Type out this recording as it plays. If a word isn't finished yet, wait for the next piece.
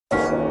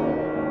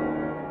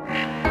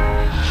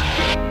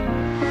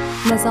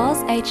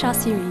Mazars HR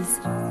Series.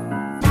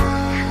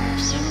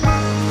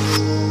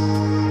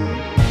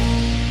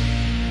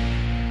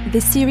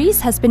 This series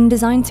has been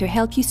designed to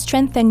help you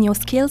strengthen your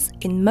skills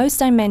in most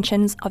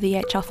dimensions of the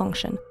HR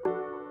function.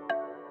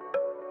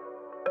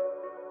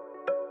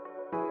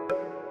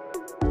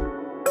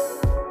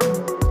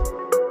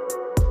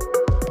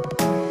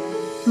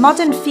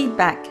 Modern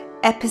Feedback,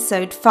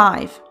 Episode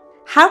 5.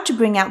 How to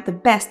bring out the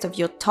best of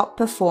your top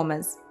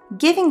performers.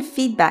 Giving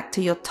feedback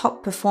to your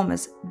top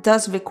performers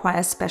does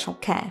require special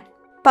care,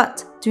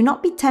 but do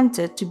not be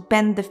tempted to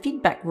bend the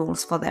feedback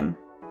rules for them.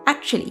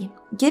 Actually,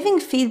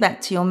 giving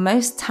feedback to your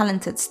most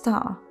talented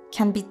star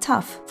can be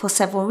tough for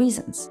several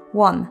reasons.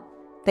 1.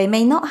 They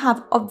may not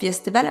have obvious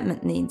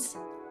development needs,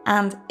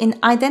 and in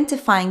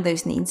identifying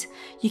those needs,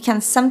 you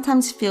can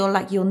sometimes feel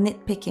like you're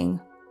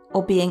nitpicking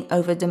or being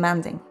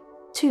over-demanding.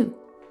 2.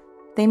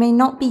 They may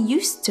not be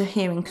used to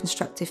hearing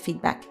constructive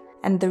feedback,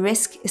 and the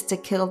risk is to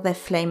kill their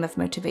flame of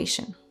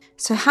motivation.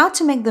 So how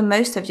to make the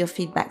most of your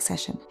feedback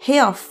session?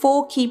 Here are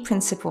 4 key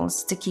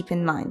principles to keep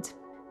in mind.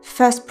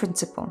 First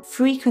principle,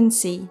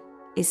 frequency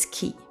is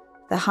key.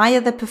 The higher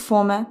the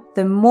performer,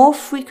 the more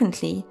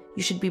frequently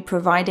you should be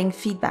providing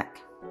feedback.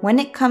 When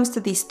it comes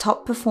to these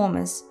top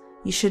performers,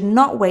 you should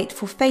not wait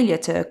for failure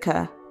to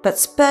occur, but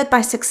spurred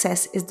by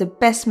success is the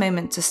best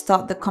moment to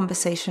start the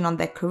conversation on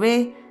their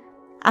career.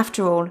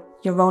 After all,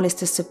 your role is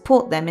to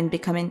support them in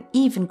becoming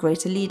even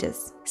greater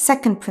leaders.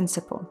 Second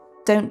principle,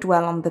 don't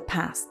dwell on the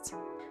past.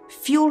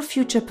 Fuel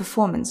future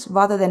performance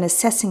rather than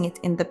assessing it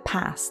in the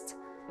past.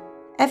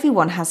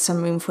 Everyone has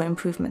some room for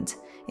improvement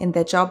in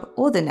their job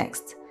or the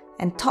next,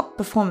 and top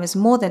performers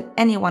more than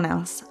anyone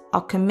else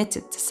are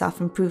committed to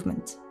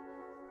self-improvement.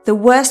 The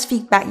worst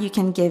feedback you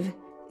can give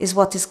is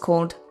what is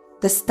called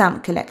the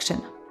stamp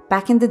collection.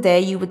 Back in the day,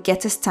 you would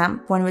get a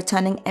stamp when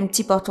returning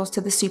empty bottles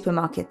to the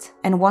supermarket,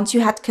 and once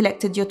you had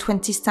collected your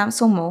 20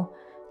 stamps or more,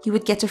 you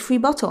would get a free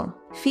bottle.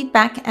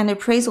 Feedback and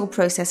appraisal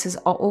processes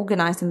are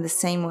organized in the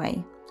same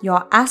way. You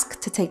are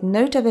asked to take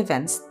note of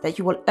events that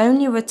you will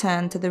only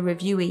return to the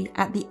reviewee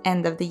at the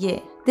end of the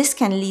year. This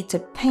can lead to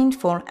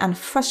painful and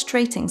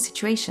frustrating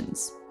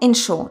situations. In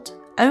short,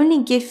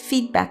 only give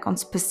feedback on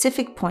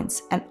specific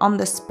points and on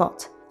the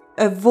spot.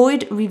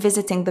 Avoid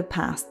revisiting the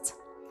past.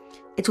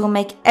 It will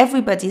make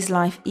everybody's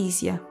life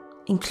easier,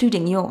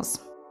 including yours.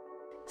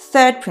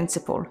 Third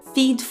principle,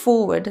 feed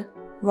forward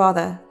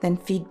rather than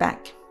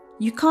feedback.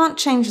 You can't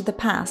change the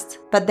past,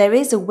 but there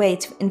is a way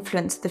to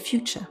influence the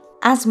future.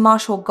 As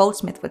Marshall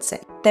Goldsmith would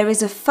say, there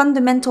is a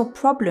fundamental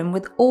problem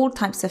with all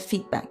types of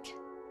feedback.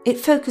 It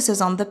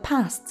focuses on the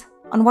past,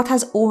 on what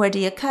has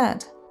already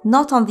occurred,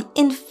 not on the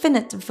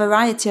infinite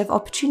variety of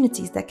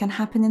opportunities that can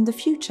happen in the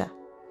future.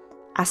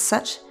 As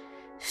such,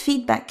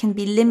 feedback can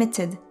be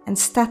limited and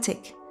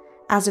static,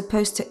 as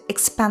opposed to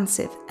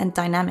expansive and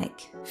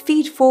dynamic.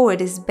 Feed forward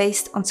is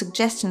based on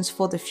suggestions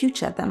for the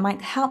future that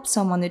might help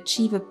someone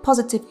achieve a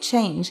positive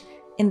change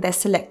in their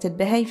selected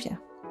behavior.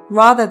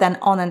 Rather than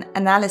on an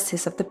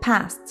analysis of the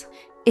past,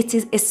 it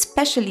is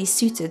especially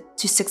suited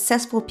to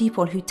successful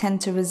people who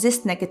tend to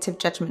resist negative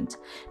judgment,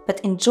 but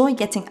enjoy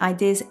getting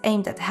ideas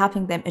aimed at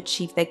helping them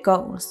achieve their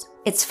goals.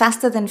 It's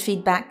faster than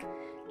feedback,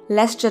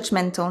 less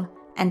judgmental,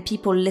 and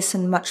people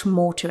listen much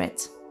more to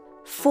it.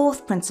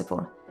 Fourth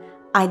principle,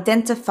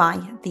 identify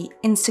the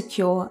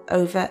insecure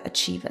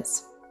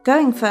overachievers.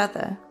 Going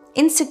further,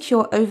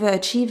 insecure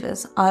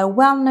overachievers are a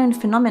well-known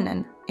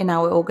phenomenon in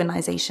our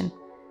organization,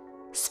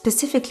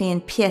 specifically in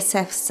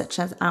PSFs such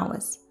as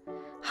ours.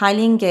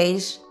 Highly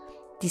engaged,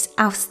 these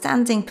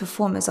outstanding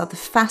performers are the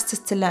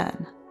fastest to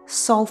learn,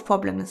 solve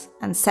problems,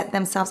 and set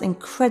themselves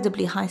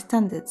incredibly high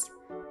standards.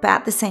 But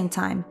at the same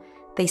time,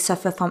 they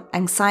suffer from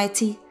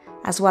anxiety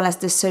as well as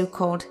the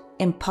so-called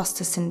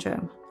imposter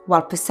syndrome,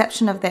 while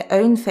perception of their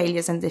own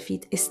failures and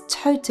defeat is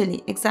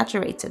totally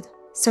exaggerated.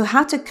 So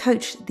how to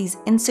coach these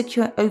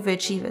insecure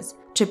overachievers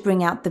to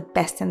bring out the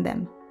best in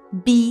them?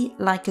 Be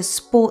like a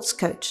sports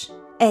coach.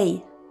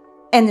 A.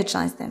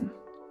 Energize them.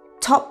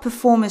 Top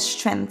performers'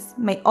 strengths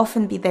may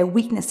often be their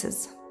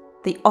weaknesses.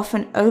 They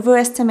often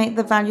overestimate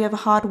the value of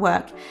hard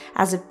work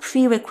as a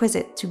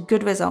prerequisite to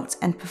good results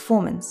and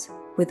performance,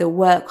 with a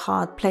work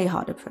hard, play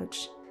hard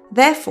approach.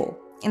 Therefore,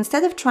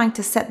 instead of trying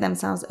to set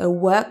themselves a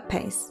work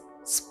pace,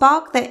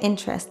 spark their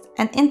interest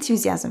and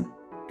enthusiasm,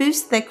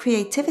 boost their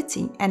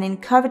creativity, and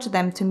encourage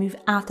them to move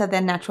out of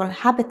their natural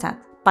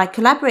habitat by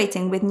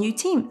collaborating with new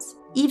teams,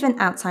 even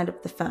outside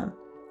of the firm.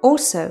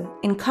 Also,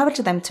 encourage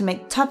them to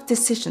make tough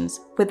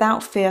decisions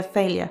without fear of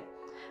failure,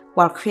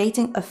 while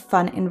creating a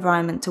fun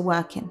environment to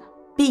work in.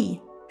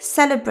 B.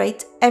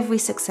 Celebrate every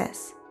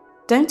success.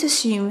 Don't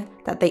assume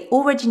that they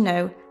already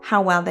know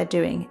how well they're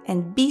doing,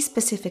 and be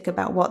specific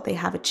about what they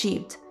have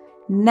achieved.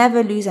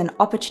 Never lose an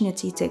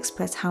opportunity to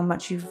express how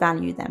much you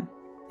value them.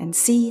 And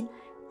C.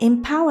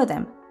 Empower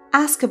them.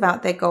 Ask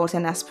about their goals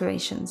and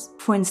aspirations.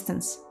 For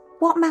instance,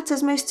 what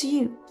matters most to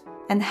you?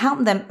 And help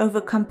them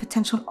overcome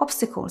potential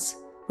obstacles,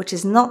 which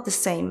is not the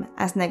same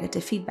as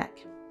negative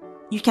feedback.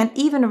 You can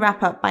even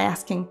wrap up by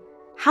asking,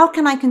 how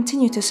can I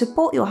continue to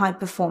support your high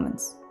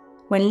performance?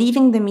 when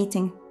leaving the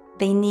meeting,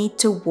 they need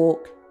to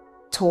walk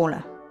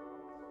taller.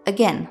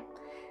 Again,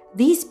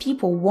 these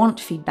people want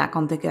feedback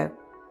on the go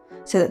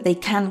so that they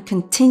can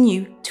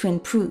continue to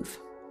improve.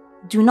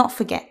 Do not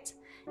forget,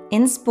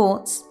 in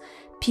sports,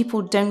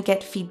 people don't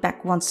get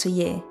feedback once a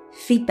year.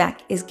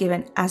 Feedback is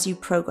given as you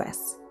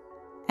progress.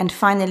 And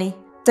finally,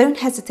 don't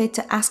hesitate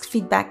to ask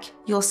feedback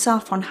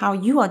yourself on how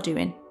you are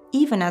doing,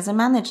 even as a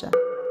manager.